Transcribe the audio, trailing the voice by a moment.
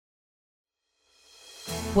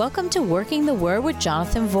Welcome to Working the Word with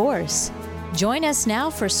Jonathan Vorse. Join us now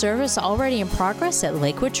for service already in progress at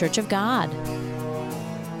Lakewood Church of God. I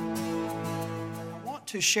want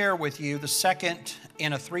to share with you the second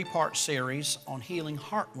in a three-part series on healing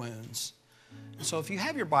heart wounds. So if you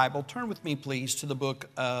have your Bible, turn with me please to the book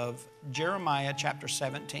of Jeremiah chapter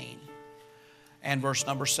 17 and verse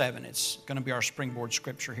number 7. It's going to be our springboard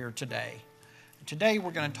scripture here today. Today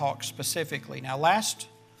we're going to talk specifically. Now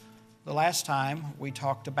the last time we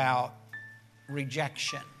talked about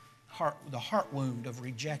rejection, the heart wound of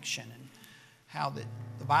rejection, and how the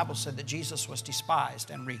Bible said that Jesus was despised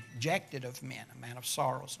and rejected of men, a man of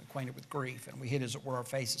sorrows and acquainted with grief, and we hid as it were our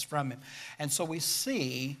faces from him. And so we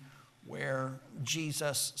see where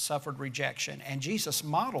Jesus suffered rejection, and Jesus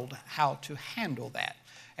modeled how to handle that.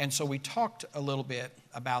 And so we talked a little bit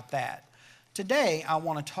about that. Today I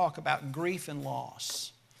want to talk about grief and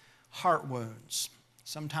loss, heart wounds.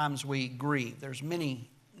 Sometimes we grieve. There's many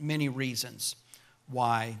reasons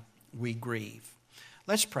why we grieve.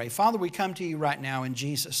 Let's pray. Father, we come to you right now in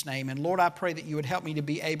Jesus' name. And Lord, I pray that you would help me to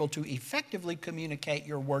be able to effectively communicate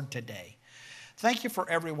your word today. Thank you for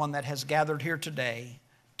everyone that has gathered here today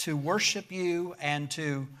to worship you and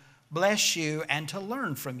to bless you and to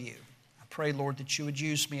learn from you. I pray, Lord, that you would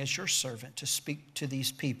use me as your servant to speak to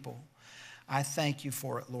these people. I thank you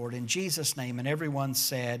for it, Lord. In Jesus' name. And everyone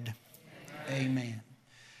said, Amen.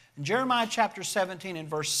 In Jeremiah chapter 17 and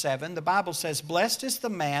verse 7, the Bible says, "Blessed is the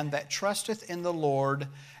man that trusteth in the Lord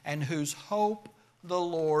and whose hope the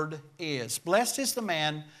Lord is." Blessed is the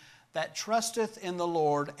man that trusteth in the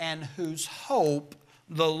Lord and whose hope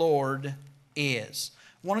the Lord is.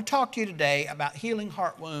 I want to talk to you today about healing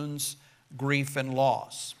heart wounds, grief, and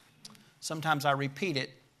loss. Sometimes I repeat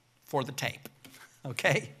it for the tape,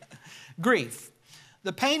 okay? Grief.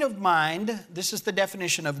 The pain of mind, this is the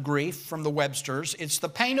definition of grief from the Webster's. It's the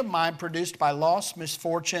pain of mind produced by loss,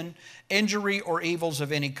 misfortune, injury, or evils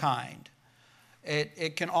of any kind.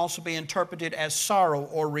 It can also be interpreted as sorrow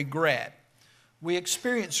or regret. We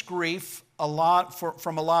experience grief a lot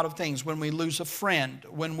from a lot of things. When we lose a friend,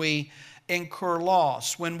 when we incur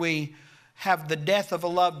loss, when we have the death of a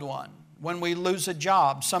loved one, when we lose a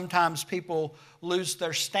job. Sometimes people lose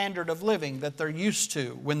their standard of living that they're used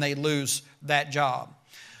to when they lose that job.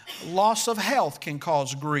 Loss of health can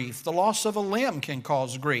cause grief. The loss of a limb can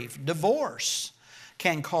cause grief. Divorce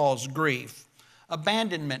can cause grief.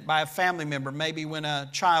 Abandonment by a family member, maybe when a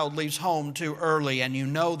child leaves home too early and you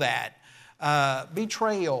know that.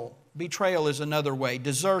 Betrayal is another way.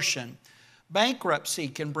 Desertion. Bankruptcy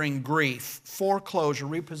can bring grief. Foreclosure,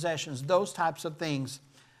 repossessions, those types of things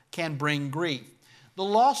can bring grief. The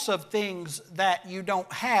loss of things that you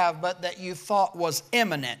don't have but that you thought was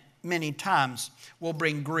imminent many times will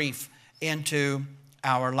bring grief into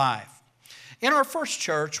our life. In our first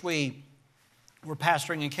church, we were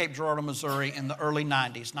pastoring in Cape Girardeau, Missouri in the early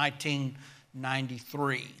 90s,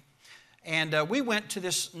 1993. And we went to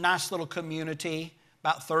this nice little community,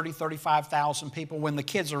 about 35,000 people. When the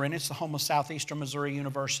kids are in it, it's the home of Southeastern Missouri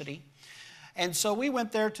University. And so we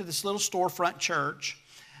went there to this little storefront church.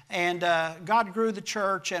 And God grew the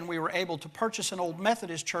church, and we were able to purchase an old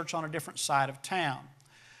Methodist church on a different side of town.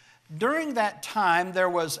 During that time, there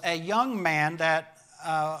was a young man that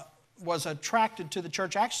was attracted to the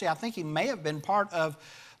church. Actually, I think he may have been part of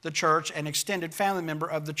the church, an extended family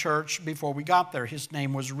member of the church before we got there. His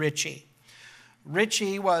name was Richie.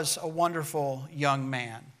 Richie was a wonderful young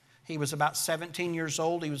man. He was about 17 years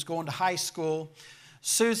old. He was going to high school.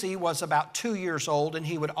 Susie was about 2 years old, and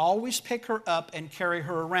he would always pick her up and carry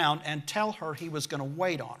her around and tell her he was going to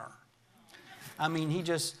wait on her. I mean, he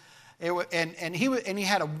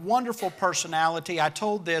had a wonderful personality. I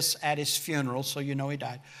told this at his funeral, so you know he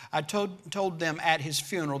died. I told them at his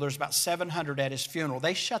funeral, there's about 700 at his funeral.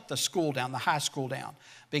 They shut the school down, the high school down,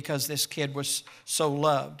 because this kid was so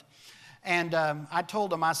loved. And I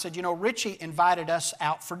told him, I said, you know, Richie invited us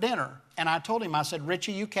out for dinner. And I told him, I said,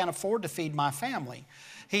 Richie, you can't afford to feed my family.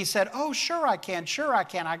 He said, oh, sure I can.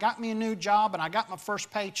 I got me a new job and I got my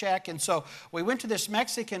first paycheck. And so we went to this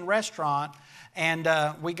Mexican restaurant and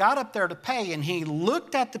we got up there to pay. And he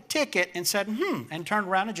looked at the ticket and said, and turned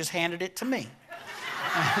around and just handed it to me.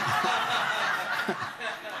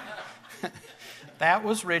 That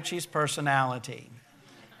was Richie's personality.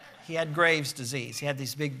 He had Graves' disease. He had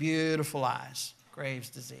these big, beautiful eyes. Graves'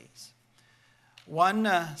 disease. One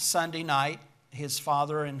Sunday night, his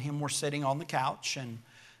father and him were sitting on the couch, and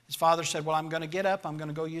his father said, well, I'm going to get up, I'm going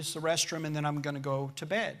to go use the restroom, and then I'm going to go to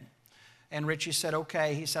bed. And Richie said,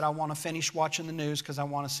 okay. He said, I want to finish watching the news because I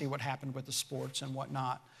want to see what happened with the sports and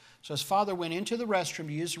whatnot. So his father went into the restroom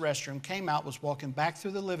to use the restroom, came out, was walking back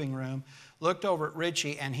through the living room, looked over at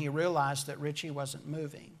Richie, and he realized that Richie wasn't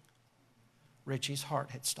moving. Richie's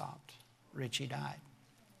heart had stopped. Richie died.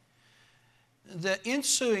 The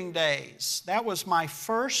ensuing days, that was my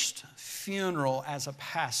first funeral as a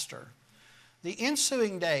pastor. The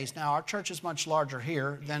ensuing days, now our church is much larger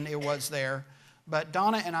here than it was there, but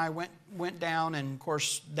Donna and I went down, and of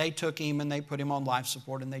course they took him and they put him on life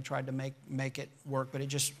support and they tried to make it work, but it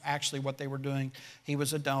just actually what they were doing, he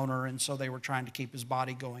was a donor, and so they were trying to keep his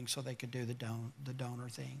body going so they could do the donor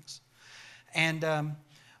things. And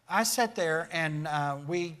I sat there and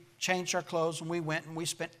we changed our clothes and we went and we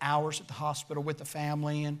spent hours at the hospital with the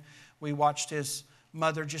family, and we watched his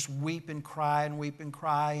mother just weep and cry and weep and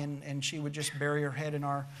cry, and she would just bury her head in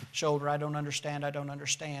our shoulder. I don't understand, I don't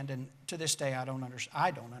understand. And to this day, I don't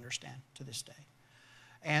understand to this day.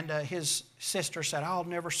 And his sister said, I'll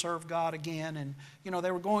never serve God again. And, you know,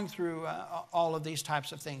 they were going through all of these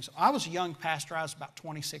types of things. I was a young pastor. I was about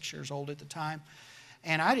 26 years old at the time.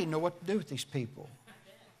 And I didn't know what to do with these people.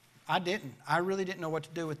 I didn't. I really didn't know what to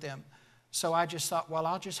do with them. So I just thought, well,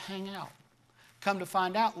 I'll just hang out. Come to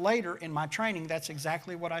find out later in my training, that's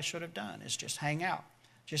exactly what I should have done, is just hang out.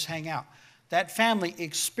 Just hang out. That family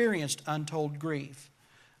experienced untold grief.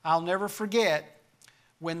 I'll never forget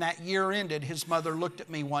when that year ended, his mother looked at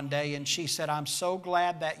me one day and she said, I'm so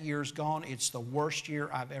glad that year's gone. It's the worst year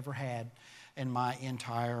I've ever had in my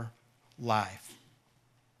entire life.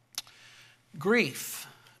 Grief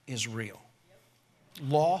is real.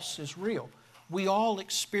 Loss is real. We all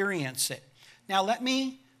experience it. Now let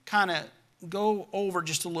me kind of go over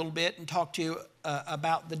just a little bit and talk to you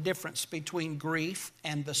about the difference between grief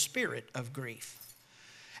and the spirit of grief.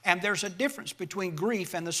 And there's a difference between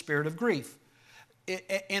grief and the spirit of grief.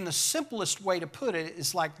 In the simplest way to put it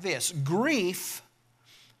is like this. Grief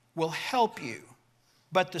will help you,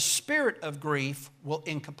 but the spirit of grief will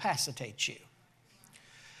incapacitate you.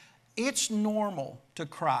 It's normal to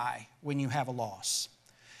cry when you have a loss.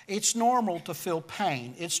 It's normal to feel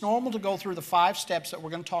pain. It's normal to go through the 5 steps that we're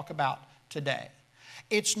going to talk about today.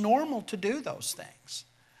 It's normal to do those things,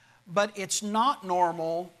 but it's not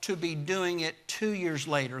normal to be doing it 2 years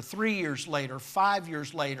later, 3 years later, 5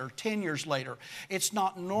 years later, 10 years later. It's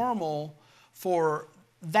not normal for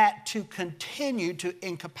that to continue to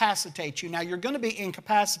incapacitate you. Now, you're going to be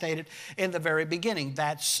incapacitated in the very beginning.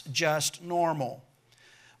 That's just normal.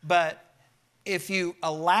 But if you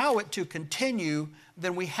allow it to continue,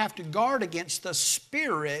 then we have to guard against the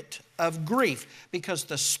spirit of grief, because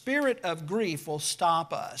the spirit of grief will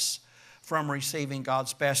stop us from receiving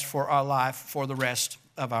God's best for our life for the rest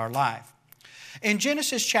of our life. In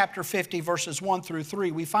Genesis chapter 50, verses 1 through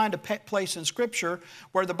 3, we find a place in Scripture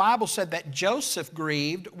where the Bible said that Joseph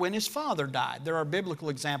grieved when his father died. There are biblical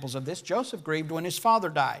examples of this. Joseph grieved when his father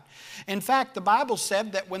died. In fact, the Bible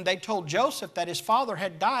said that when they told Joseph that his father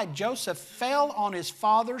had died, Joseph fell on his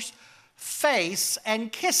father's face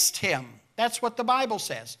and kissed him. That's what the Bible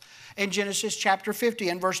says in Genesis chapter 50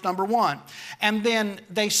 and verse number 1. And then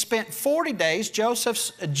they spent 40 days,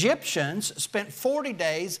 Joseph's Egyptians spent 40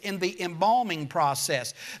 days in the embalming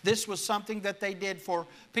process. This was something that they did for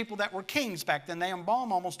people that were kings back then. They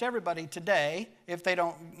embalm almost everybody today. If they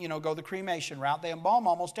don't, go the cremation route, they embalm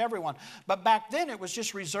almost everyone. But back then it was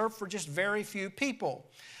just reserved for just very few people.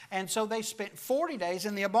 And so they spent 40 days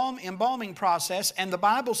in the embalming process. And the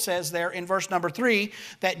Bible says there in verse number 3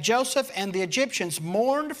 that Joseph and the Egyptians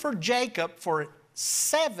mourned for Jacob for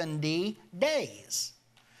 70 days.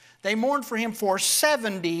 They mourned for him for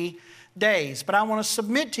 70 days. But I want to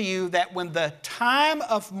submit to you that when the time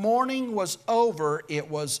of mourning was over,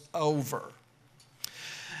 it was over.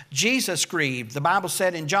 Jesus grieved. The Bible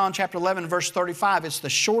said in John chapter 11, verse 35, it's the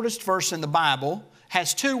shortest verse in the Bible,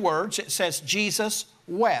 has 2 words. It says Jesus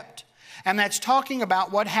wept. And that's talking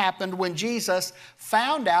about what happened when Jesus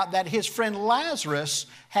found out that his friend Lazarus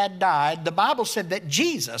had died. The Bible said that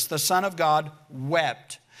Jesus, the Son of God,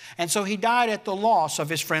 wept. And so he died at the loss of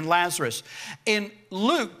his friend Lazarus. In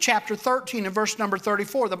Luke chapter 13 and verse number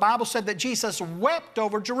 34, the Bible said that Jesus wept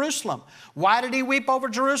over Jerusalem. Why did he weep over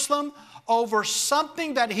Jerusalem? Over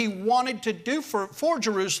something that he wanted to do for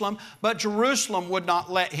Jerusalem, but Jerusalem would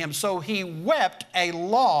not let him. So he wept a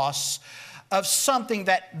loss of something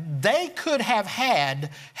that they could have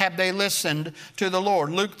had they listened to the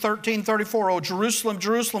Lord. Luke 13:34, O Jerusalem,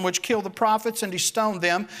 Jerusalem, which killed the prophets and stoned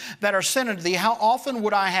them that are sent unto thee, how often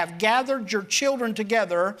would I have gathered your children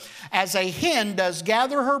together as a hen does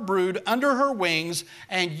gather her brood under her wings,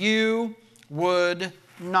 and you would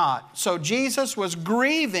not. So Jesus was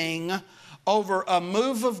grieving over a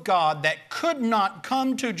move of God that could not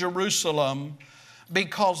come to Jerusalem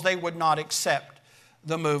because they would not accept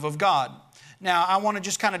the move of God. Now, I want to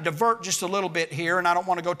just kind of divert just a little bit here, and I don't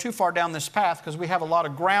want to go too far down this path because we have a lot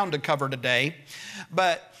of ground to cover today.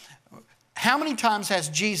 But how many times has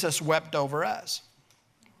Jesus wept over us?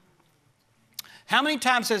 How many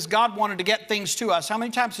times has God wanted to get things to us? How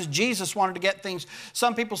many times has Jesus wanted to get things?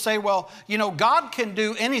 Some people say, well, you know, God can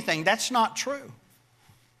do anything. That's not true.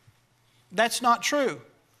 That's not true.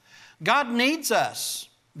 God needs us.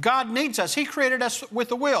 God needs us. He created us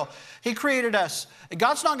with a will. He created us.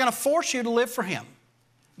 God's not going to force you to live for Him.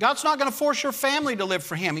 God's not going to force your family to live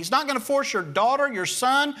for Him. He's not going to force your daughter, your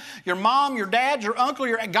son, your mom, your dad, your uncle.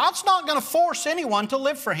 God's not going to force anyone to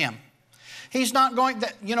live for Him. He's not going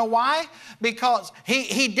to, you know why? Because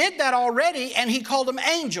he did that already, and He called them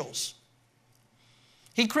angels.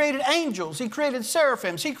 He created angels. He created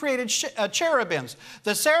seraphims. He created cherubims.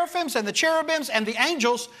 The seraphims and the cherubims and the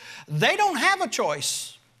angels, they don't have a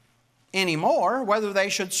choice anymore whether they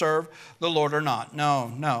should serve the Lord or not. No,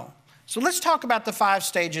 no. So let's talk about the 5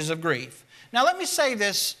 stages of grief. Now let me say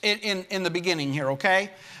this in the beginning here, okay?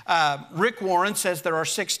 Rick Warren says there are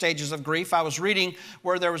 6 stages of grief. I was reading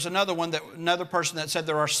where there was another person that said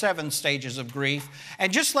there are 7 stages of grief.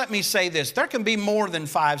 And just let me say this, there can be more than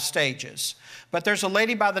 5 stages. But there's a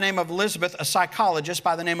lady by the name of Elizabeth, a psychologist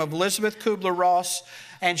by the name of Elizabeth Kubler-Ross,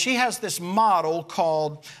 and she has this model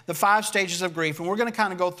called the 5 stages of grief, and we're going to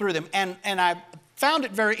kind of go through them. And I found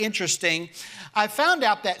it very interesting. I found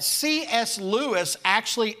out that C.S. Lewis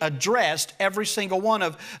actually addressed every single one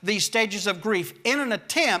of these stages of grief in an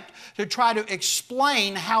attempt to try to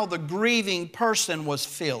explain how the grieving person was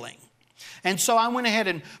feeling. And so I went ahead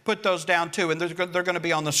and put those down too, and they're going to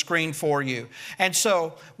be on the screen for you. And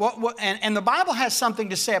so, and the Bible has something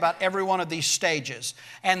to say about every one of these stages.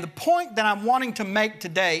 And the point that I'm wanting to make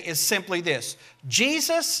today is simply this: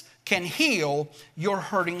 Jesus can heal your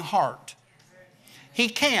hurting heart. He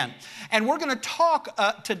can. And we're going to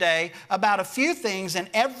talk today about a few things in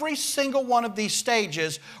every single one of these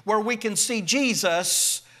stages where we can see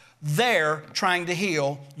Jesus there trying to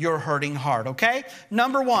heal your hurting heart, okay?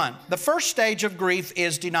 Number 1, the first stage of grief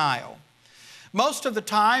is denial. Most of the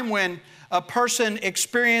time when a person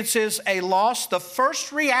experiences a loss, the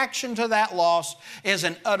first reaction to that loss is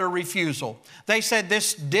an utter refusal. They said,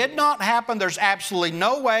 this did not happen. There's absolutely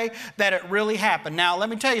no way that it really happened. Now, let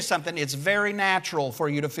me tell you something. It's very natural for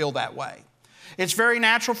you to feel that way. It's very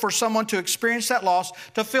natural for someone to experience that loss,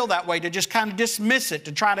 to feel that way, to just kind of dismiss it,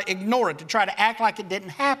 to try to ignore it, to try to act like it didn't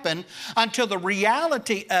happen until the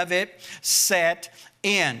reality of it set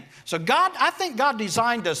in. So I think God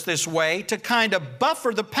designed us this way to kind of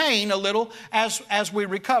buffer the pain a little as we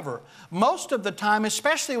recover. Most of the time,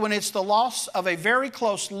 especially when it's the loss of a very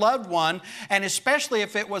close loved one, and especially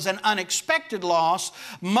if it was an unexpected loss,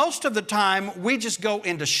 most of the time we just go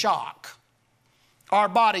into shock. Our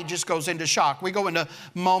body just goes into shock. We go into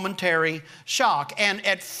momentary shock. And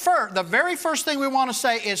at first, the very first thing we want to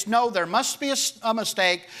say is, no, there must be a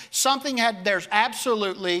mistake. There's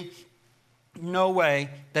absolutely no way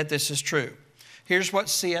that this is true. Here's what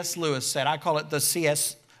C.S. Lewis said. I call it the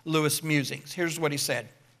C.S. Lewis musings. Here's what he said.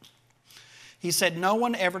 He said, no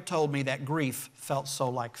one ever told me that grief felt so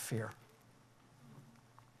like fear.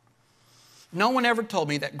 No one ever told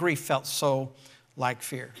me that grief felt so like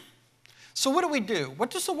fear. So what do we do? What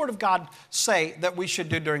does the Word of God say that we should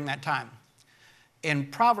do during that time? In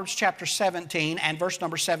Proverbs chapter 17 and verse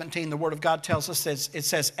number 17, the Word of God tells us this. It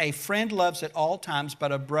says, a friend loves at all times,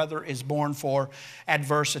 but a brother is born for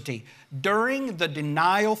adversity. During the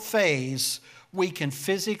denial phase, we can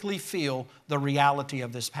physically feel the reality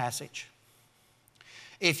of this passage.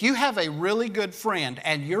 If you have a really good friend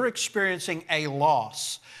and you're experiencing a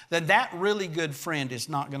loss, then that really good friend is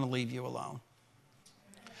not going to leave you alone.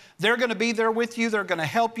 They're going to be there with you. They're going to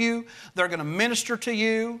help you. They're going to minister to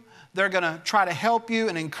you. They're going to try to help you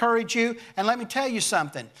and encourage you. And let me tell you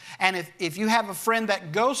something. And if you have a friend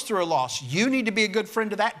that goes through a loss, you need to be a good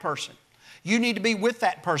friend to that person. You need to be with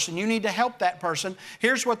that person. You need to help that person.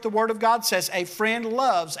 Here's what the Word of God says. A friend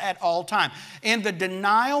loves at all times. In the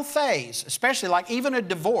denial phase, especially like even a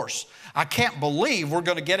divorce, I can't believe we're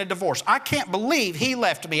going to get a divorce. I can't believe he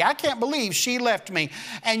left me. I can't believe she left me.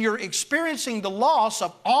 And you're experiencing the loss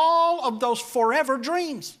of all of those forever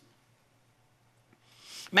dreams.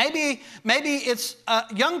 Maybe it's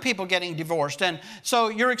young people getting divorced. And so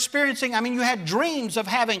you're experiencing, you had dreams of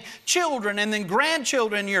having children and then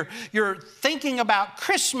grandchildren. You're thinking about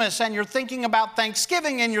Christmas and you're thinking about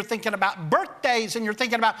Thanksgiving and you're thinking about birthdays and you're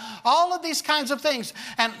thinking about all of these kinds of things.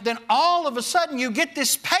 And then all of a sudden you get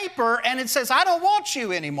this paper and it says, I don't want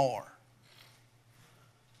you anymore.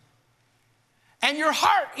 and your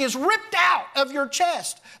heart is ripped out of your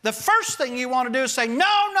chest, the first thing you want to do is say, no,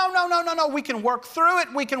 we can work through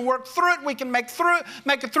it, we can make it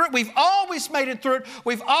through it. We've always made it through it.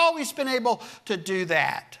 We've always been able to do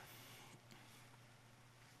that.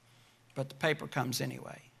 But the paper comes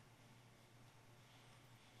anyway.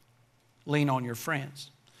 Lean on your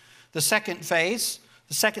friends. The second phase,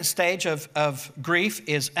 the second stage of grief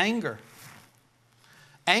is anger.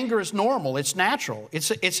 Anger is normal. It's natural.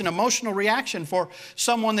 It's an emotional reaction for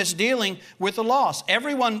someone that's dealing with a loss.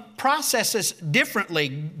 Everyone processes differently.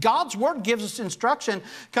 God's Word gives us instruction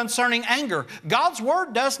concerning anger. God's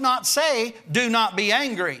Word does not say, do not be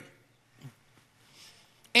angry.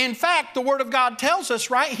 In fact, the Word of God tells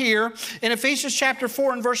us right here in Ephesians chapter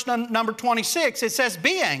 4 and verse number 26, it says,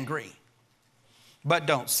 be angry, but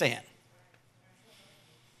don't sin.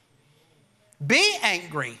 Be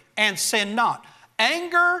angry and sin not.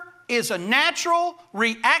 Anger is a natural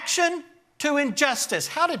reaction to injustice.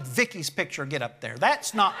 How did Vicky's picture get up there?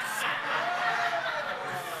 That's not...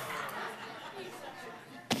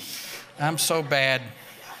 I'm so bad.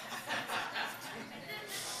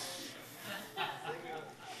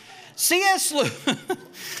 C.S.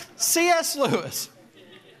 Lewis,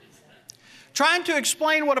 trying to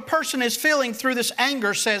explain what a person is feeling through this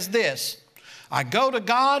anger, says this: I go to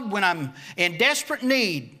God when I'm in desperate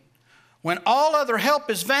need, when all other help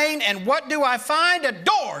is vain, and what do I find? A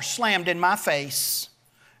door slammed in my face,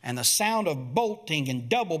 and the sound of bolting and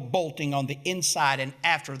double bolting on the inside, and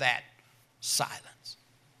after that, silence.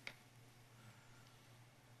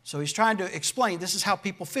 So he's trying to explain this is how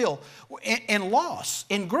people feel in loss,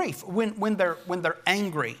 in grief, when they're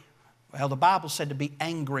angry. Well, the Bible said to be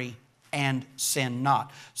angry and sin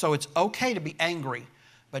not. So it's okay to be angry,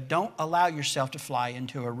 but don't allow yourself to fly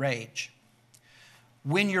into a rage.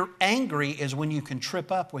 When you're angry is when you can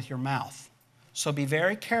trip up with your mouth. So be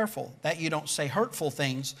very careful that you don't say hurtful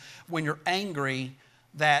things when you're angry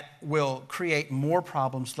that will create more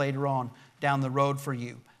problems later on down the road for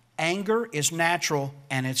you. Anger is natural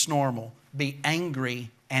and it's normal. Be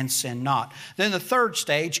angry and sin not. Then the third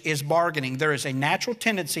stage is bargaining. There is a natural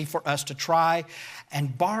tendency for us to try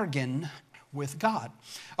and bargain with God.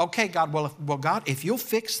 Okay, God, well, God, if you'll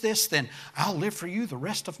fix this, then I'll live for you the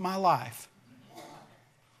rest of my life.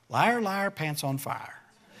 Liar, liar, pants on fire.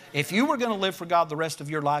 If you were going to live for God the rest of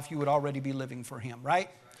your life, you would already be living for Him,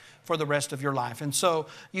 right? For the rest of your life. And so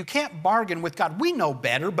you can't bargain with God. We know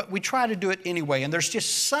better, but we try to do it anyway. And there's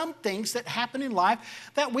just some things that happen in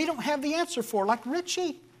life that we don't have the answer for, like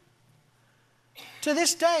Richie. To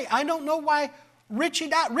this day, I don't know why Richie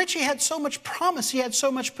died. Richie had so much promise. He had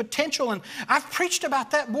so much potential. And I've preached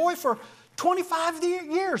about that boy for 25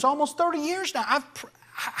 years, almost 30 years now.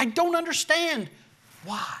 I don't understand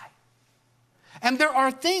why. And there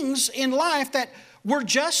are things in life that we're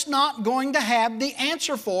just not going to have the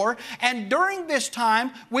answer for. And during this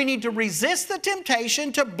time, we need to resist the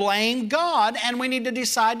temptation to blame God, and we need to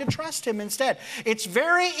decide to trust Him instead. It's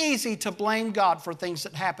very easy to blame God for things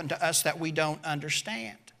that happen to us that we don't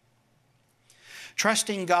understand.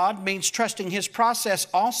 Trusting God means trusting His process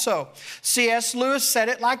also. C.S. Lewis said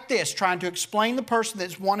it like this, trying to explain the person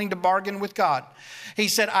that's wanting to bargain with God. He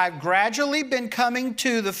said, I've gradually been coming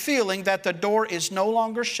to the feeling that the door is no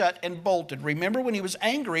longer shut and bolted. Remember, when he was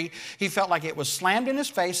angry, he felt like it was slammed in his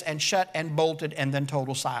face and shut and bolted and then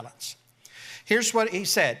total silence. Here's what he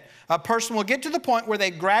said. A person will get to the point where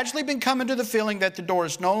they've gradually been coming to the feeling that the door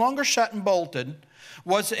is no longer shut and bolted.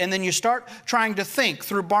 And then you start trying to think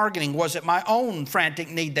through bargaining. Was it my own frantic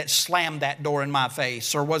need that slammed that door in my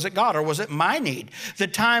face? Or was it God? Or was it my need? The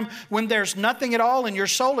time when there's nothing at all in your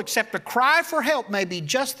soul except a cry for help may be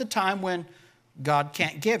just the time when God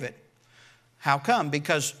can't give it. How come?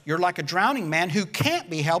 Because you're like a drowning man who can't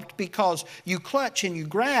be helped because you clutch and you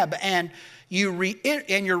grab and your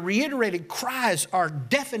reiterated cries are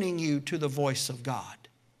deafening you to the voice of God.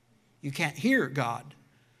 You can't hear God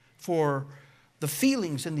for the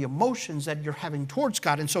feelings and the emotions that you're having towards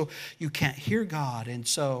God. And so you can't hear God. And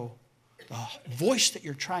so the voice that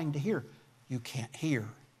you're trying to hear, you can't hear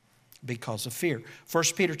because of fear. 1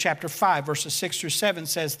 Peter chapter 5, verses 6 through 7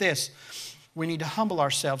 says this: we need to humble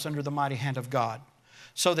ourselves under the mighty hand of God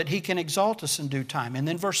so that He can exalt us in due time. And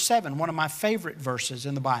then verse 7, one of my favorite verses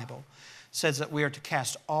in the Bible, says that we are to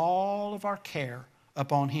cast all of our care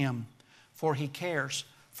upon Him, for He cares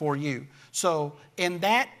for you. So in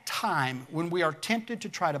that time when we are tempted to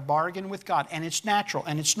try to bargain with God, and it's natural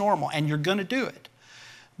and it's normal and you're going to do it,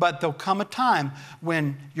 but there'll come a time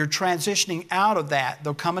when you're transitioning out of that.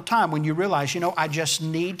 There'll come a time when you realize, I just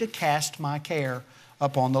need to cast my care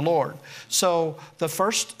upon the Lord. So the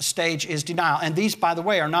first stage is denial. And these, by the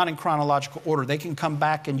way, are not in chronological order. They can come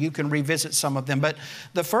back and you can revisit some of them. But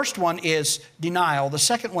the first one is denial. The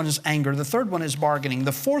second one is anger. The third one is bargaining.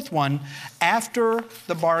 The fourth one, after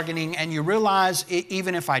the bargaining, and you realize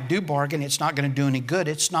even if I do bargain, it's not going to do any good.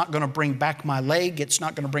 It's not going to bring back my leg. It's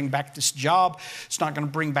not going to bring back this job. It's not going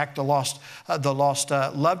to bring back the lost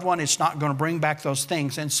loved one. It's not going to bring back those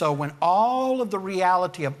things. And so when all of the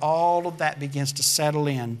reality of all of that begins to settle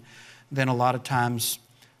in, then a lot of times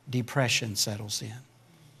depression settles in.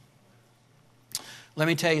 Let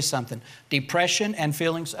me tell you something. Depression and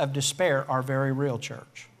feelings of despair are very real,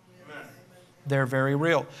 church. Amen. They're very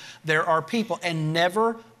real. There are people, and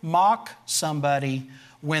never mock somebody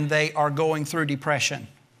when they are going through depression.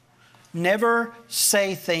 Never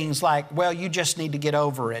say things like, well, you just need to get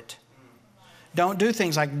over it. Don't do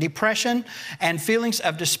things like depression and feelings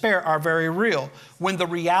of despair are very real. When the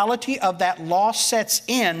reality of that loss sets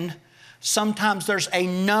in, sometimes there's a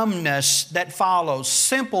numbness that follows.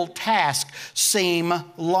 Simple tasks seem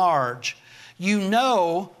large. You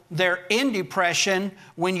know they're in depression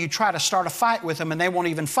when you try to start a fight with them and they won't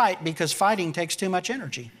even fight because fighting takes too much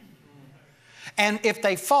energy. And if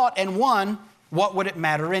they fought and won, what would it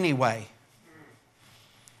matter anyway?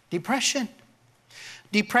 Depression.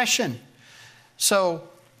 Depression. So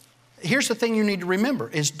here's the thing you need to remember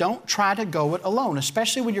is don't try to go it alone,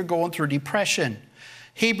 especially when you're going through depression.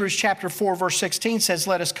 Hebrews chapter 4, verse 16 says,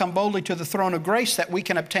 let us come boldly to the throne of grace that we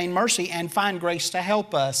can obtain mercy and find grace to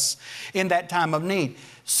help us in that time of need.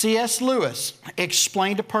 C.S. Lewis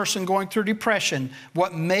explained a person going through depression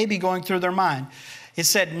what may be going through their mind. It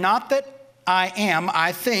said, not that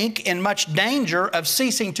I think, in much danger of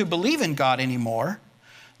ceasing to believe in God anymore.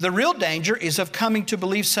 The real danger is of coming to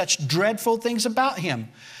believe such dreadful things about Him.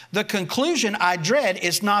 The conclusion I dread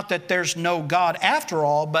is not that there's no God after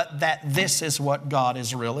all, but that this is what God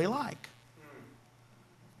is really like.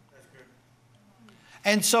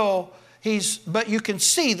 And so but you can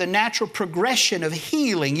see the natural progression of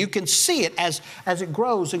healing. You can see it as it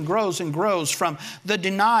grows and grows and grows from the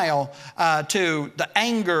denial to the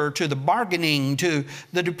anger to the bargaining to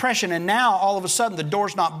the depression. And now all of a sudden the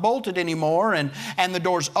door's not bolted anymore and the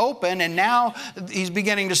door's open. And now he's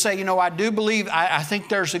beginning to say, you know, I do believe, I think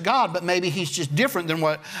there's a God, but maybe He's just different than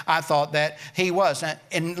what I thought that He was.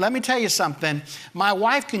 And let me tell you something. My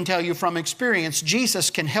wife can tell you from experience,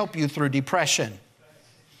 Jesus can help you through depression.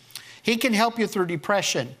 He can help you through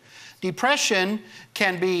depression. Depression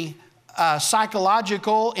can be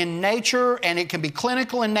psychological in nature and it can be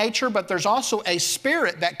clinical in nature, but there's also a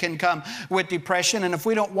spirit that can come with depression. And if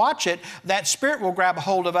we don't watch it, that spirit will grab a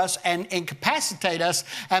hold of us and incapacitate us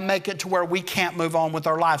and make it to where we can't move on with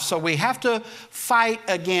our life. So we have to fight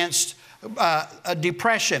against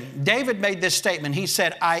depression. David made this statement. He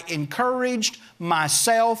said, I encouraged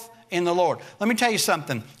myself in the Lord. Let me tell you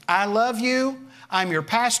something. I love you. I'm your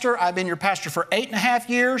pastor. I've been your pastor for 8.5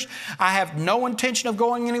 years. I have no intention of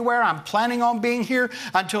going anywhere. I'm planning on being here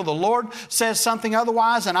until the Lord says something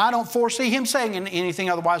otherwise, and I don't foresee Him saying anything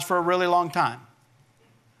otherwise for a really long time.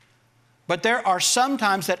 But there are some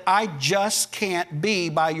times that I just can't be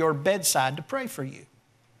by your bedside to pray for you.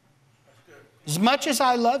 As much as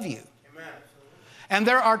I love you. And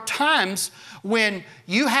there are times when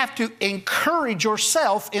you have to encourage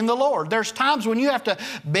yourself in the Lord. There's times when you have to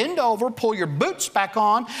bend over, pull your boots back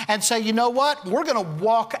on, and say, you know what? We're going to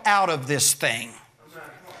walk out of this thing.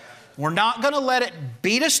 We're not going to let it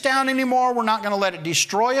beat us down anymore. We're not going to let it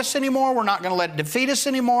destroy us anymore. We're not going to let it defeat us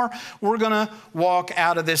anymore. We're going to walk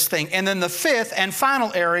out of this thing. And then the fifth and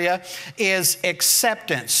final area is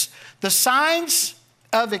acceptance. The signs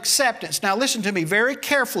of acceptance. Now listen to me very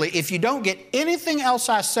carefully. If you don't get anything else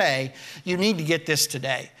I say, you need to get this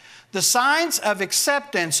today. The signs of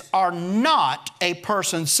acceptance are not a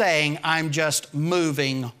person saying, I'm just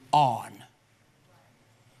moving on.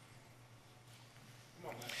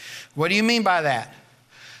 What do you mean by that?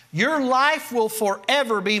 Your life will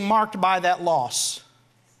forever be marked by that loss.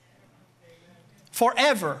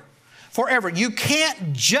 Forever. Forever. You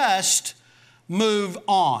can't just move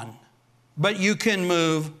on. But you can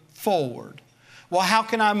move forward. Well, how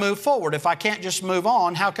can I move forward? If I can't just move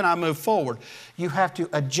on, how can I move forward? You have to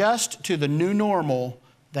adjust to the new normal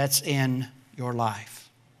that's in your life.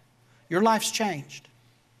 Your life's changed.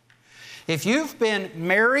 If you've been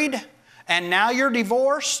married and now you're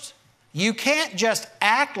divorced, you can't just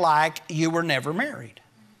act like you were never married.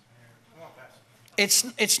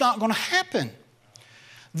 It's not going to happen.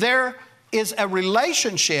 There is a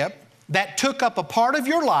relationship that took up a part of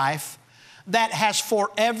your life that has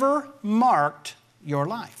forever marked your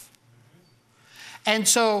life. And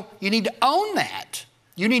so you need to own that.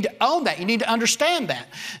 You need to own that. You need to understand that.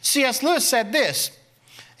 C.S. Lewis said this.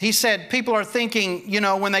 He said people are thinking,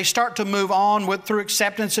 when they start to move on through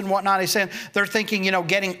acceptance and whatnot, he said they're thinking,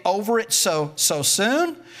 getting over it so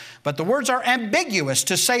soon. But the words are ambiguous.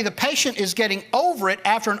 To say the patient is getting over it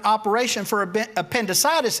after an operation for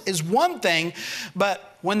appendicitis is one thing,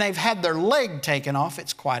 but when they've had their leg taken off,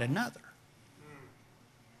 it's quite another.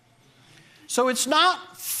 So it's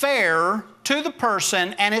not fair to the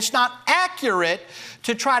person, and it's not accurate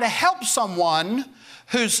to try to help someone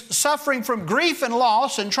who's suffering from grief and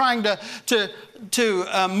loss and trying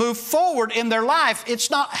to move forward in their life.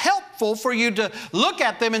 It's not helpful for you to look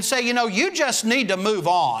at them and say, you just need to move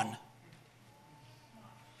on.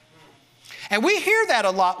 And we hear that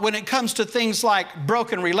a lot when it comes to things like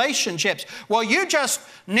broken relationships. Well, you just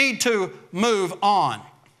need to move on.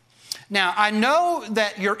 Now, I know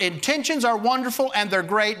that your intentions are wonderful and they're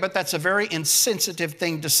great, but that's a very insensitive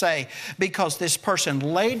thing to say because this person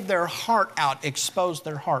laid their heart out, exposed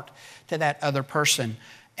their heart to that other person,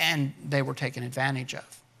 and they were taken advantage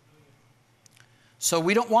of. So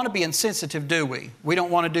we don't want to be insensitive, do we? We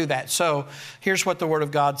don't want to do that. So here's what the Word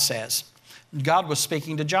of God says. God was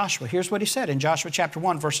speaking to Joshua. Here's what He said in Joshua chapter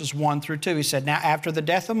 1, verses 1 through 2. He said, "Now after the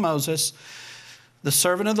death of Moses, the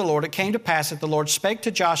servant of the Lord, it came to pass that the Lord spake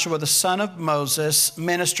to Joshua, the son of Moses,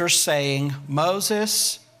 minister, saying,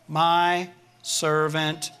 Moses, my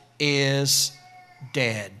servant, is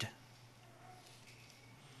dead."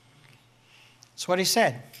 That's what He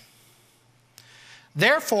said.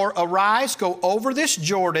 "Therefore arise, go over this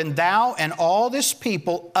Jordan, thou and all this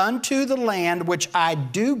people, unto the land which I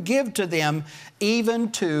do give to them,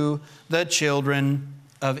 even to the children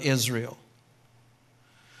of Israel."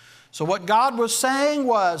 So what God was saying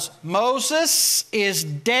was, Moses is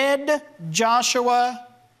dead, Joshua.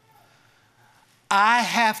 I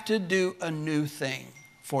have to do a new thing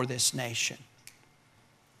for this nation.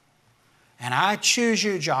 And I choose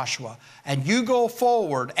you, Joshua, and you go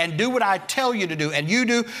forward and do what I tell you to do, and you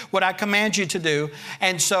do what I command you to do.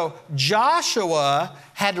 And so Joshua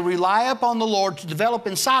had to rely upon the Lord to develop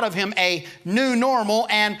inside of him a new normal,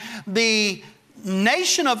 and the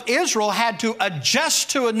nation of Israel had to adjust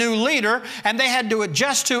to a new leader, and they had to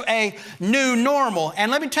adjust to a new normal.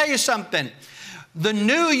 And let me tell you something. The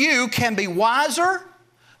new you can be wiser.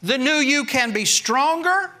 The new you can be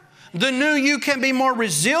stronger. The new you can be more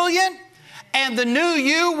resilient. And the new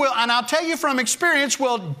you will, and I'll tell you from experience,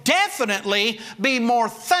 will definitely be more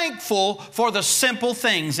thankful for the simple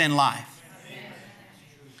things in life.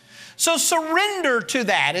 So surrender to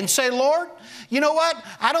that and say, Lord, you know what?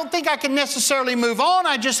 I don't think I can necessarily move on.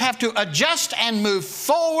 I just have to adjust and move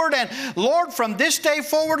forward. And Lord, from this day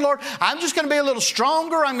forward, Lord, I'm just going to be a little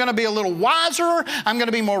stronger. I'm going to be a little wiser. I'm going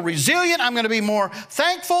to be more resilient. I'm going to be more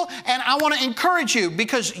thankful. And I want to encourage you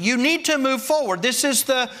because you need to move forward. This is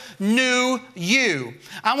the new you.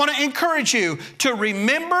 I want to encourage you to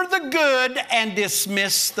remember the good and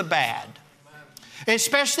dismiss the bad.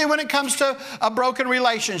 Especially when it comes to a broken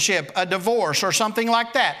relationship, a divorce, or something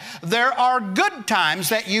like that. There are good times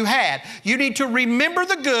that you had. You need to remember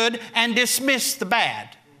the good and dismiss the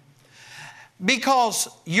bad. Because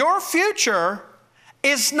your future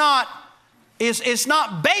is not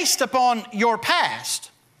based upon your past.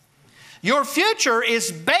 Your future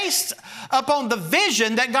is based upon the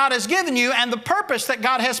vision that God has given you and the purpose that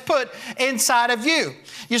God has put inside of you.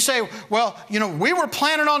 You say, well, we were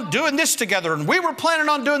planning on doing this together and we were planning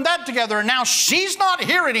on doing that together and now she's not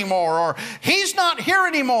here anymore or he's not here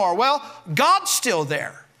anymore. Well, God's still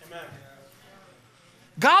there. Amen.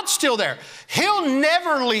 God's still there. He'll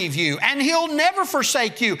never leave you and He'll never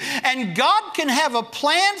forsake you. And God can have a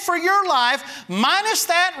plan for your life minus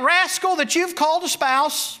that rascal that you've called a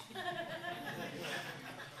spouse.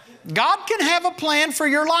 God can have a plan for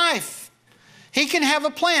your life. He can have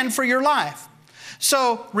a plan for your life.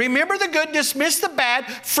 So remember the good, dismiss the bad,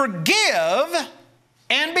 forgive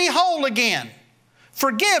and be whole again.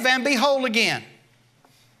 Forgive and be whole again.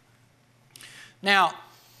 Now,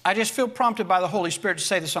 I just feel prompted by the Holy Spirit to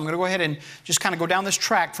say this. So I'm going to go ahead and just kind of go down this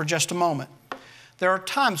track for just a moment. There are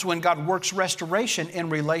times when God works restoration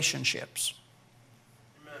in relationships.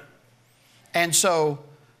 Amen. And so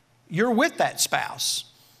you're with that spouse.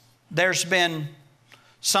 There's been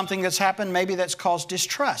something that's happened maybe that's caused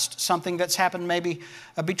distrust. Something that's happened maybe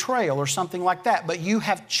a betrayal or something like that. But you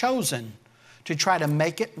have chosen to try to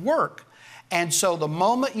make it work. And so the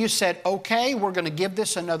moment you said, okay, we're going to give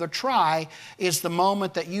this another try, is the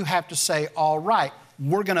moment that you have to say, all right,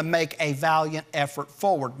 we're going to make a valiant effort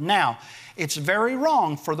forward. Now, it's very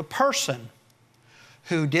wrong for the person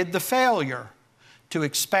who did the failure to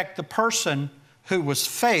expect the person who was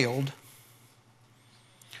failed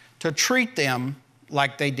to treat them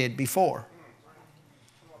like they did before.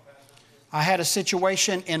 I had a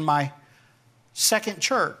situation in my second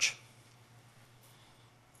church.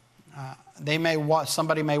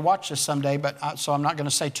 Somebody may watch this someday, but so I'm not going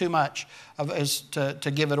to say too much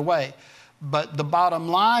to give it away. But the bottom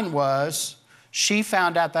line was, she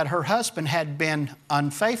found out that her husband had been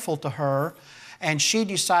unfaithful to her, and she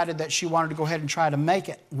decided that she wanted to go ahead and try to make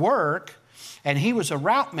it work. And he was a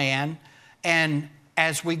route man, and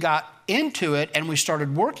as we got into it and we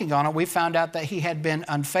started working on it, we found out that he had been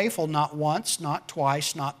unfaithful not once, not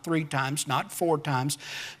twice, not 3 times, not 4 times,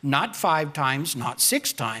 not 5 times, not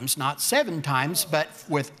 6 times, not 7 times, but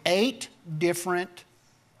with 8 different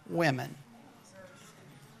women.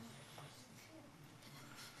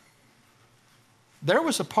 There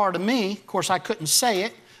was a part of me, of course I couldn't say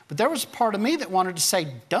it, but there was a part of me that wanted to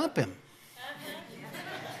say, dump him.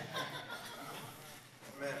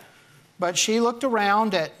 But she looked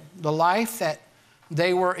around at the life that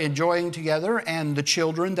they were enjoying together and the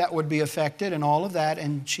children that would be affected and all of that.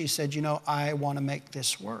 And she said, you know, I want to make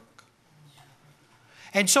this work.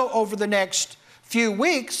 And so over the next few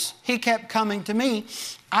weeks, he kept coming to me.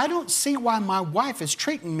 I don't see why my wife is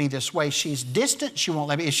treating me this way. She's distant. She won't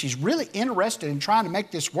let me. If she's really interested in trying to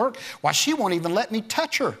make this work, why she won't even let me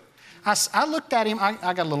touch her. I looked at him. I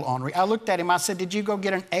got a little ornery. I looked at him. I said, did you go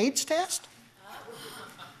get an AIDS test?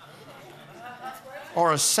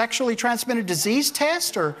 Or a sexually transmitted disease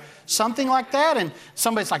test or something like that? And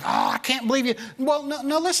somebody's like, oh, I can't believe you. Well,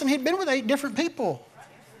 no, listen, he'd been with 8 different people.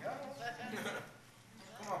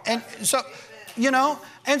 And so, you know,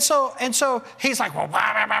 and so he's like, well,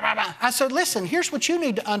 blah, blah, blah, blah, blah. I said, listen, here's what you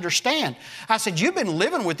need to understand. I said, you've been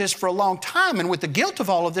living with this for a long time and with the guilt of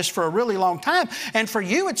all of this for a really long time. And for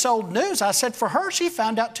you, it's old news. I said, for her, she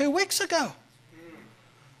found out 2 weeks ago.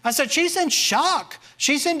 I said, she's in shock.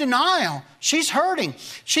 She's in denial. She's hurting.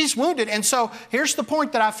 She's wounded. And so here's the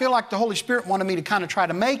point that I feel like the Holy Spirit wanted me to kind of try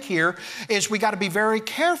to make here is we got to be very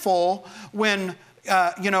careful when,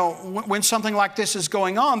 when something like this is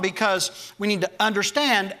going on, because we need to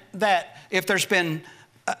understand that if there's been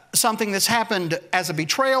something that's happened as a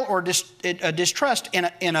betrayal or a distrust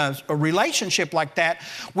in a relationship like that,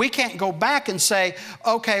 we can't go back and say,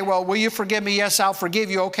 okay, well, will you forgive me? Yes, I'll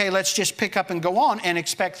forgive you. Okay, let's just pick up and go on and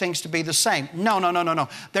expect things to be the same. No.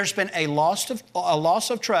 There's been a loss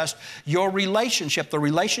of trust. Your relationship, the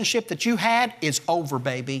relationship that you had, is over,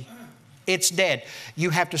 baby. It's dead.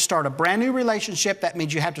 You have to start a brand new relationship. That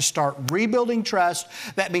means you have to start rebuilding trust.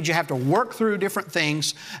 That means you have to work through different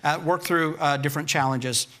things, work through different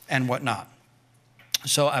challenges and whatnot.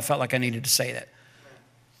 So I felt like I needed to say that.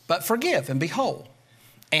 But forgive and be whole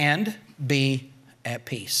and be at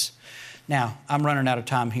peace. Now, I'm running out of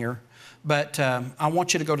time here, but I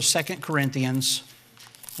want you to go to 2 Corinthians.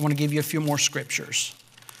 I want to give you a few more scriptures.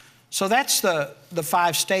 So that's the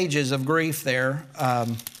 5 stages of grief there.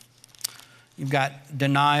 You've got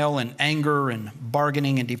denial and anger and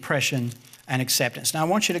bargaining and depression and acceptance. Now I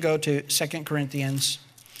want you to go to 2 Corinthians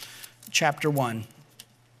chapter 1.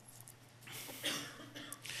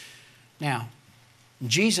 Now,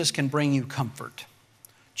 Jesus can bring you comfort.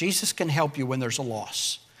 Jesus can help you when there's a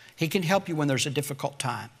loss. He can help you when there's a difficult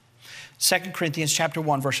time. 2 Corinthians chapter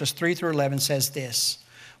 1, verses 3 through 11 says this: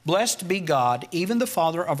 Blessed be God, even the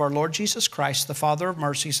Father of our Lord Jesus Christ, the Father of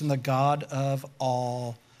mercies and the God of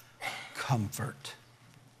all comfort.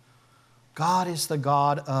 God is the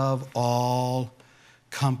God of all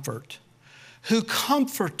comfort, who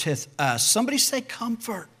comforteth us. Somebody say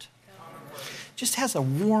comfort. Just has a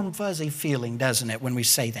warm, fuzzy feeling, doesn't it, when we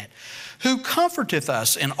say that? Who comforteth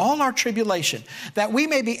us in all our tribulation, that we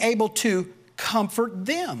may be able to comfort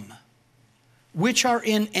them which are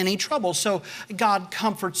in any trouble. So God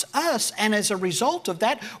comforts us, and as a result of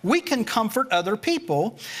that, we can comfort other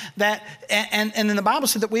people. And then the Bible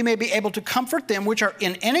said that we may be able to comfort them which are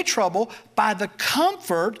in any trouble by the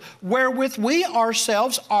comfort wherewith we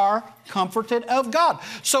ourselves are comforted of God.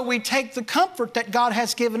 So we take the comfort that God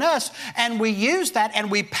has given us, and we use that, and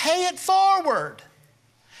we pay it forward.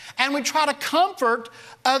 And we try to comfort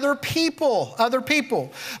other people.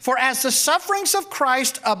 For as the sufferings of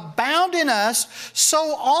Christ abound in us,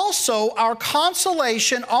 so also our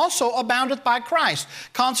consolation also aboundeth by Christ.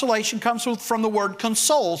 Consolation comes from the word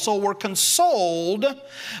console. So we're consoled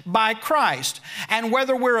by Christ. And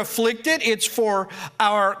whether we're afflicted, it's for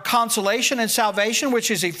our consolation and salvation,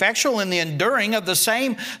 which is effectual in the enduring of the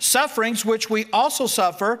same sufferings which we also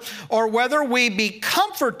suffer. Or whether we be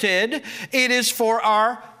comforted, it is for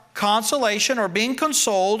our consolation or being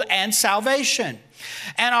consoled and salvation.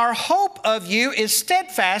 And our hope of you is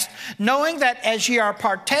steadfast, knowing that as ye are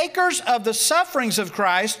partakers of the sufferings of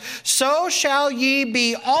Christ, so shall ye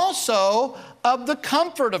be also of the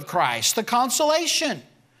comfort of Christ, the consolation.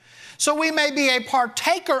 So we may be a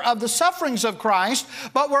partaker of the sufferings of Christ,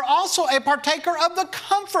 but we're also a partaker of the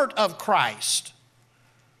comfort of Christ.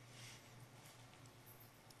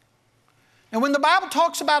 And when the Bible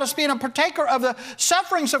talks about us being a partaker of the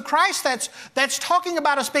sufferings of Christ, that's talking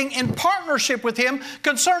about us being in partnership with Him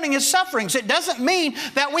concerning His sufferings. It doesn't mean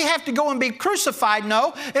that we have to go and be crucified.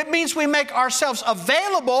 No, it means we make ourselves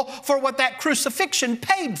available for what that crucifixion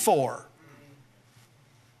paid for.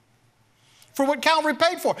 For what Calvary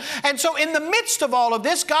paid for. And so in the midst of all of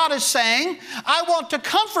this, God is saying, I want to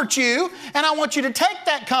comfort you, and I want you to take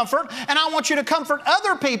that comfort, and I want you to comfort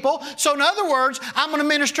other people. So in other words, I'm going to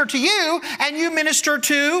minister to you, and you minister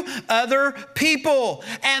to other people.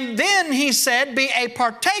 And then He said, be a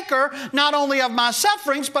partaker not only of my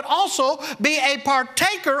sufferings, but also be a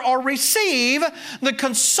partaker or receive the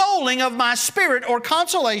consoling of my spirit, or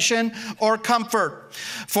consolation or comfort.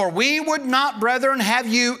 For we would not, brethren, have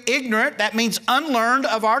you ignorant, that means unlearned,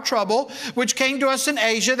 of our trouble, which came to us in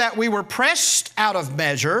Asia, that we were pressed out of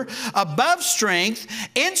measure, above strength,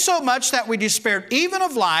 insomuch that we despaired even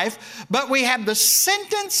of life, but we had the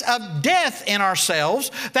sentence of death in ourselves,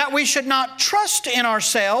 that we should not trust in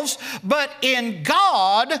ourselves, but in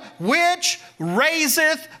God, which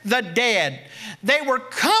raiseth the dead. They were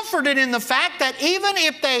comforted in the fact that even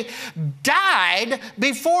if they died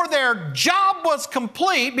before their job was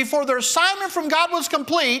complete, before their assignment from God was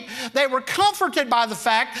complete, they were comforted by the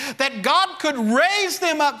fact that God could raise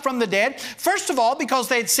them up from the dead. First of all, because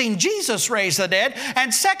they had seen Jesus raise the dead.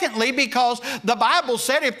 And secondly, because the Bible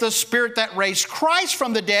said, if the Spirit that raised Christ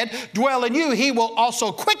from the dead dwell in you, He will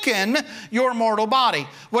also quicken your mortal body.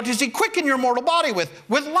 What does He quicken your mortal body with?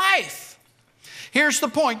 With life. Here's the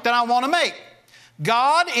point that I want to make.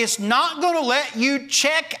 God is not going to let you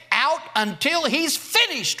check out until He's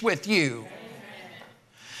finished with you.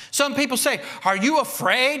 Some people say, are you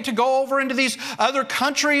afraid to go over into these other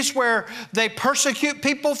countries where they persecute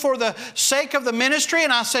people for the sake of the ministry?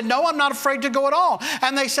 And I said, no, I'm not afraid to go at all.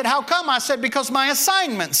 And they said, how come? I said, because my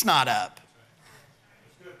assignment's not up.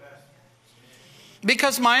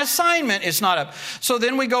 Because my assignment is not up. So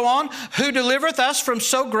then we go on, who delivereth us from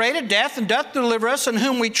so great a death, and doth deliver us, in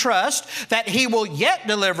whom we trust, that He will yet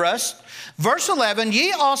deliver us. Verse 11,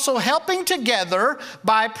 ye also helping together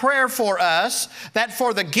by prayer for us, that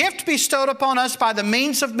for the gift bestowed upon us by the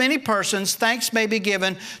means of many persons, thanks may be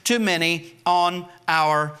given to many on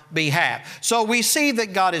our behalf. So we see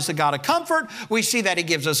that God is the God of comfort. We see that He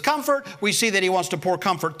gives us comfort. We see that He wants to pour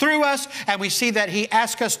comfort through us. And we see that He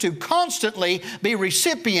asks us to constantly be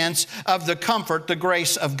recipients of the comfort, the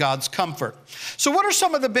grace of God's comfort. So what are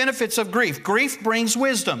some of the benefits of grief? Grief brings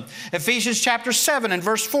wisdom. Ephesians chapter 7 and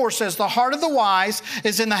verse 4 says, the heart of the wise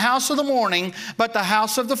is in the house of the mourning, but the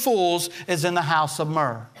house of the fools is in the house of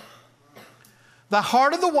myrrh. The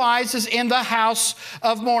heart of the wise is in the house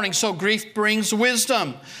of mourning. So grief brings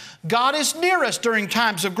wisdom. God is near us during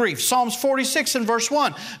times of grief. Psalms 46 and verse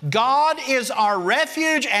 1. God is our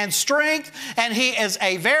refuge and strength, and He is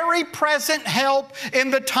a very present help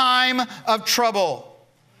in the time of trouble.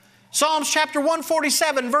 Psalms chapter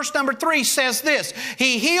 147 verse number 3 says this,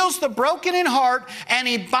 He heals the broken in heart, and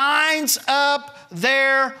He binds up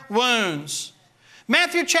their wounds.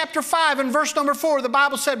 Matthew chapter 5 and verse number 4, the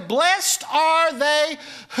Bible said, blessed are they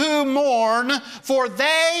who mourn, for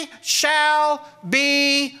they shall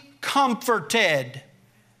be comforted.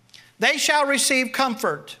 They shall receive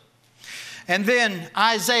comfort. And then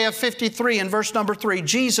Isaiah 53 and verse number 3,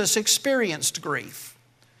 Jesus experienced grief.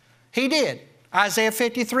 He did. Isaiah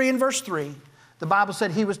 53 and verse 3, the Bible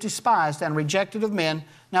said He was despised and rejected of men.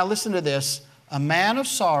 Now listen to this, a man of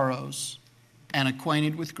sorrows and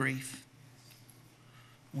acquainted with grief.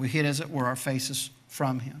 We hid, as it were, our faces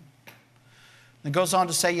from Him. It goes on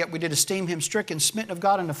to say, yet we did esteem Him stricken, smitten of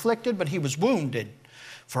God, and afflicted, but He was wounded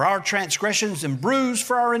for our transgressions and bruised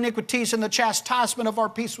for our iniquities, and the chastisement of our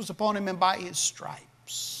peace was upon Him, and by His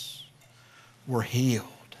stripes we're healed.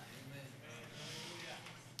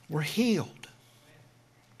 We're healed.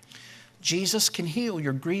 Jesus can heal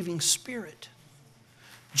your grieving spirit.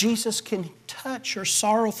 Jesus can touch your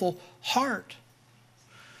sorrowful heart.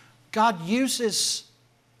 God uses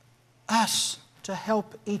us to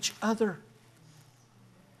help each other.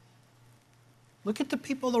 Look at the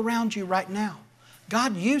people around you right now.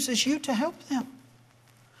 God uses you to help them.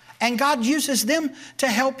 And God uses them to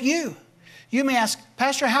help you. You may ask,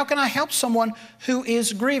 Pastor, how can I help someone who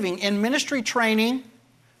is grieving? In ministry training,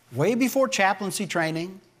 way before chaplaincy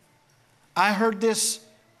training, I heard this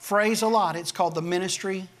phrase a lot. It's called the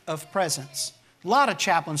ministry of presence. A lot of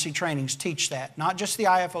chaplaincy trainings teach that. Not just the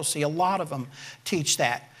IFOC, a lot of them teach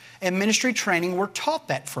that. In ministry training, we're taught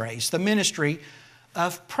that phrase, the ministry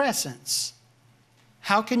of presence.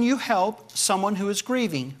 How can you help someone who is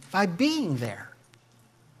grieving? By being there.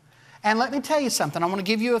 And let me tell you something. I want to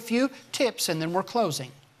give you a few tips and then we're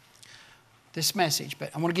closing this message.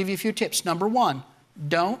 But I want to give you a few tips. Number one,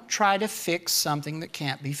 don't try to fix something that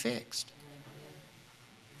can't be fixed.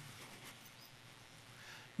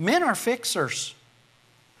 Men are fixers.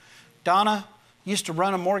 Donna used to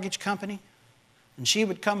run a mortgage company, and she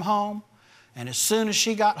would come home, and as soon as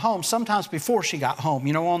she got home, sometimes before she got home,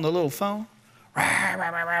 you know, on the little phone, rah, rah,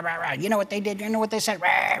 rah, rah, rah, rah. You know what they did? You know what they said?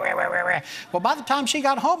 Rah, rah, rah, rah, rah. Well, by the time she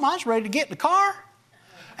got home, I was ready to get in the car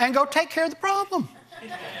and go take care of the problem.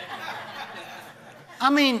 I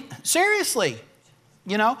mean, seriously,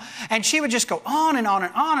 you know? And she would just go on and on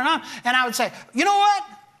and on and on. And I would say, you know what?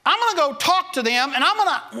 I'm going to go talk to them and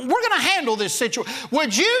we're going to handle this situation.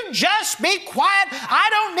 Would you just be quiet? I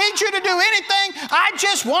don't need you to do anything. I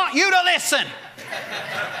just want you to listen.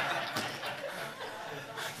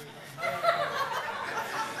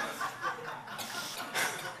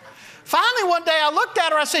 Finally, one day I looked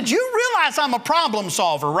at her, I said, you realize I'm a problem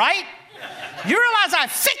solver, right? You realize I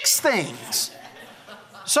fix things.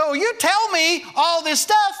 So you tell me all this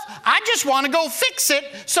stuff, I just want to go fix it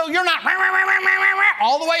so you're not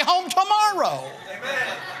all the way home tomorrow.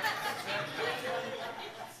 Amen.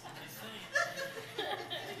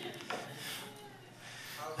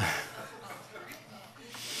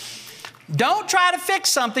 Don't try to fix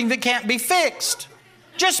something that can't be fixed.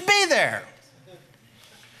 Just be there.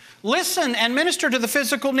 Listen and minister to the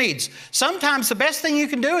physical needs. Sometimes the best thing you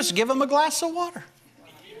can do is give them a glass of water.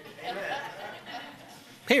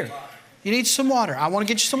 Here, you need some water. I want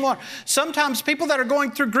to get you some water. Sometimes people that are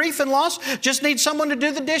going through grief and loss just need someone to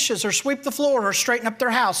do the dishes or sweep the floor or straighten up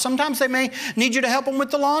their house. Sometimes they may need you to help them with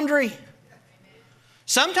the laundry.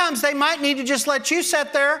 Sometimes they might need to just let you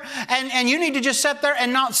sit there and you need to just sit there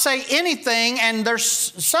and not say anything. And there's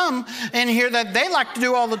some in here that they like to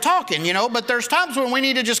do all the talking, you know, but there's times when we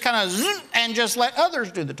need to just kind of zoom and just let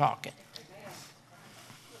others do the talking.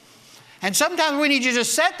 And sometimes we need you to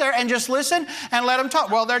just sit there and just listen and let them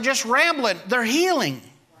talk. Well, they're just rambling. They're healing.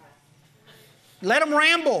 Let them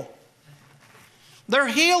ramble. They're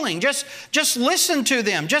healing. Just listen to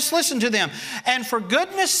them. Just listen to them. And for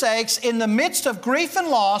goodness sakes, in the midst of grief and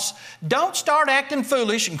loss, don't start acting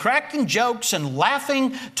foolish and cracking jokes and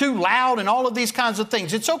laughing too loud and all of these kinds of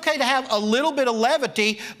things. It's okay to have a little bit of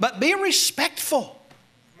levity, but be respectful.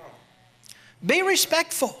 Be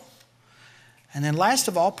respectful. And then last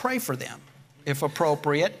of all, pray for them, if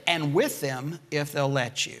appropriate, and with them if they'll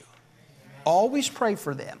let you. Always pray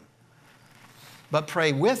for them, but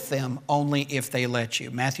pray with them only if they let you.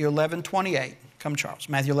 Matthew 11:28, come Charles,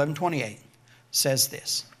 Matthew 11:28 says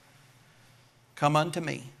this, come unto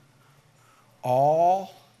me,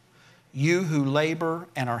 all you who labor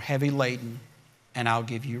and are heavy laden, and I'll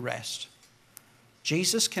give you rest.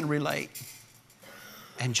 Jesus can relate,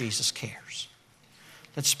 and Jesus cares.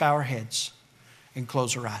 Let's bow our heads and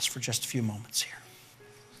close our eyes for just a few moments here.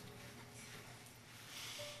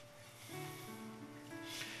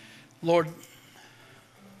 Lord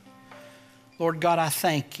God, I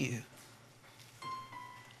thank you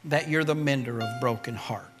that you're the mender of broken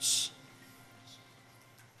hearts.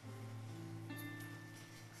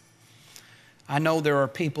 I know there are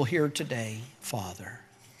people here today, Father,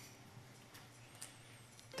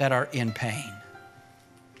 that are in pain,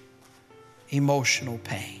 emotional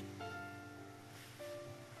pain.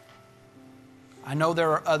 I know there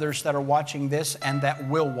are others that are watching this and that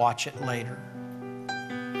will watch it later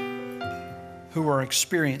who are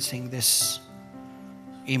experiencing this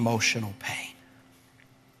emotional pain.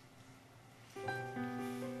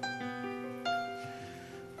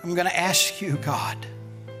 I'm going to ask you, God,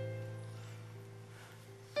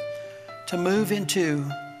 to move into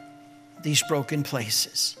these broken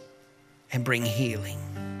places and bring healing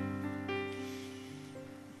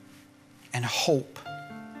and hope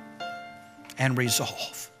and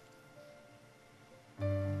resolve. Now,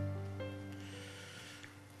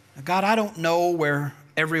 God, I don't know where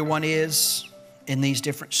everyone is in these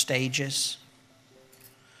different stages.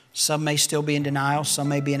 Some may still be in denial, some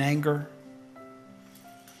may be in anger,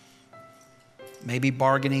 maybe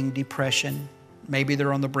bargaining, depression, maybe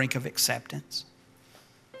they're on the brink of acceptance.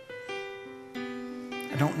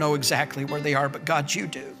 I don't know exactly where they are, but God, you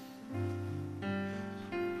do.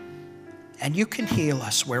 And you can heal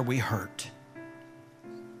us where we hurt.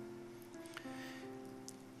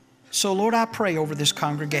 So, Lord, I pray over this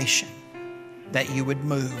congregation that you would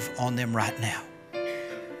move on them right now.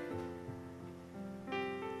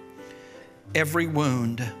 Every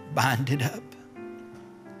wound, bind it up.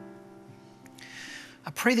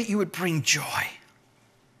 I pray that you would bring joy.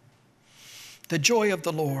 The joy of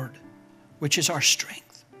the Lord, which is our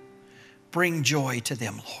strength. Bring joy to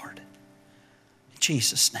them, Lord. In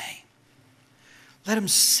Jesus' name. Let them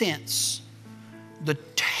sense the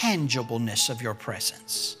tangibleness of your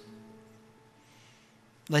presence.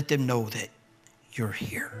 Let them know that you're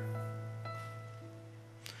here.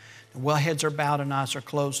 While heads are bowed and eyes are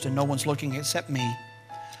closed and no one's looking except me,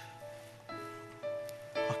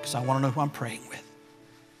 because I want to know who I'm praying with.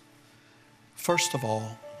 First of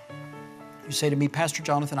all, you say to me, Pastor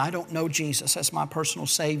Jonathan, I don't know Jesus as my personal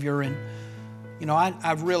Savior, and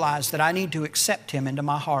I've realized that I need to accept Him into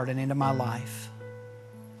my heart and into my life.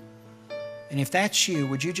 And if that's you,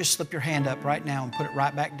 would you just slip your hand up right now and put it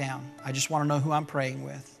right back down? I just want to know who I'm praying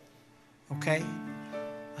with. Okay?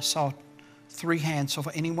 I saw 3 hands. So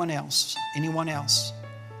for anyone else,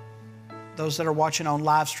 those that are watching on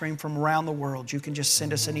live stream from around the world, you can just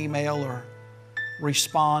send us an email or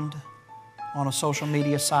respond on a social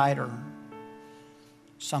media site or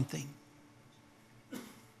something.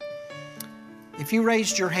 If you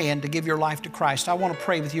raised your hand to give your life to Christ, I want to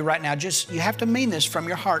pray with you right now. You have to mean this from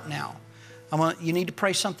your heart now. You need to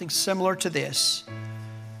pray something similar to this.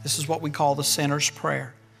 This is what we call the sinner's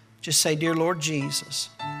prayer. Just say, Dear Lord Jesus,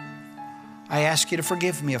 I ask you to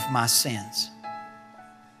forgive me of my sins.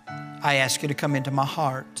 I ask you to come into my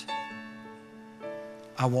heart.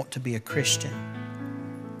 I want to be a Christian.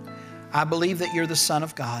 I believe that you're the Son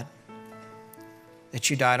of God, that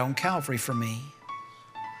you died on Calvary for me.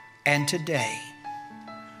 And today,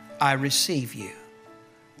 I receive you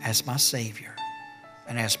as my Savior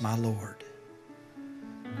and as my Lord.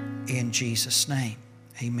 In Jesus' name,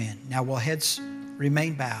 amen. Now, while heads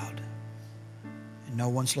remain bowed and no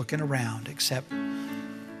one's looking around except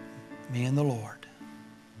me and the Lord,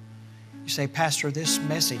 you say, Pastor, this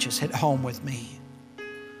message has hit home with me.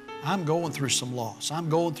 I'm going through some loss. I'm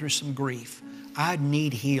going through some grief. I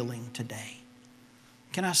need healing today.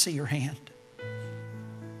 Can I see your hand?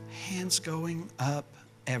 Hands going up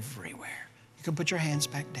everywhere. You can put your hands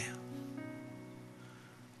back down.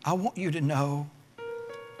 I want you to know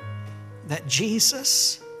that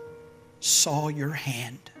Jesus saw your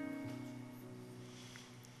hand.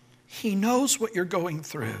 He knows what you're going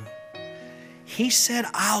through. He said,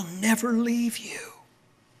 I'll never leave you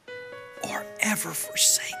or ever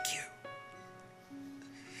forsake you.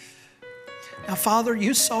 Now, Father,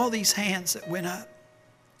 you saw these hands that went up.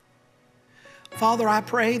 Father, I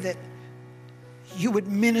pray that you would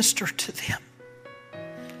minister to them.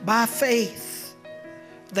 By faith,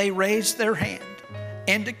 they raised their hand,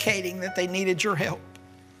 indicating that they needed your help.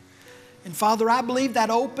 And Father, I believe that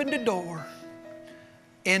opened a door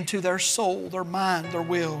into their soul, their mind, their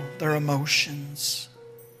will, their emotions.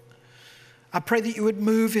 I pray that you would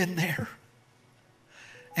move in there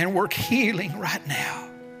and work healing right now.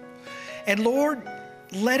 And Lord,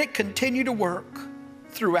 let it continue to work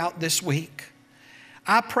throughout this week.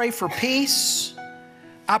 I pray for peace.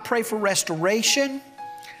 I pray for restoration.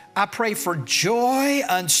 I pray for joy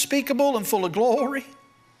unspeakable and full of glory.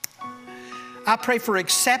 I pray for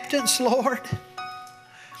acceptance, Lord.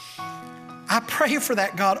 I pray for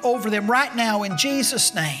that, God, over them right now in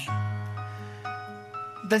Jesus' name.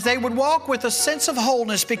 That they would walk with a sense of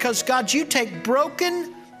wholeness because, God, you take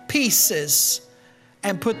broken pieces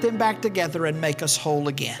and put them back together and make us whole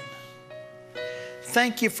again.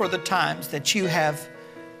 Thank you for the times that you have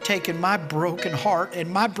taken my broken heart and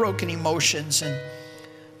my broken emotions and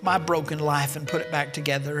my broken life and put it back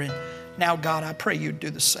together. And now, God, I pray you'd do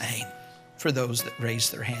the same for those that raise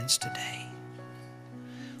their hands today.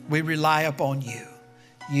 We rely upon you.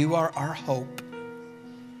 You are our hope.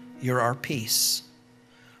 You're our peace,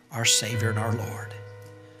 our Savior and our Lord.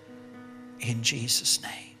 In Jesus'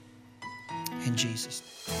 name. In Jesus' name.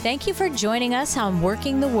 Thank you for joining us on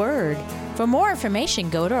Working the Word. For more information,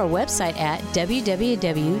 go to our website at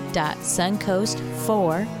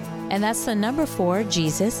www.suncoast4, and that's the number 4,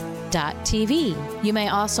 Jesus.tv. You may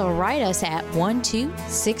also write us at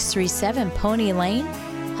 12637 Pony Lane,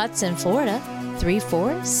 Hudson, Florida,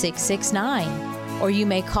 34669. Or you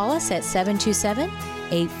may call us at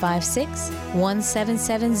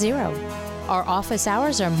 727-856-1770. Our office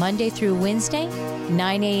hours are Monday through Wednesday,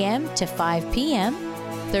 9 a.m. to 5 p.m.,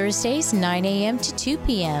 Thursdays, 9 a.m. to 2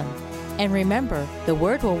 p.m. And remember, the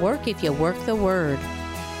Word will work if you work the Word.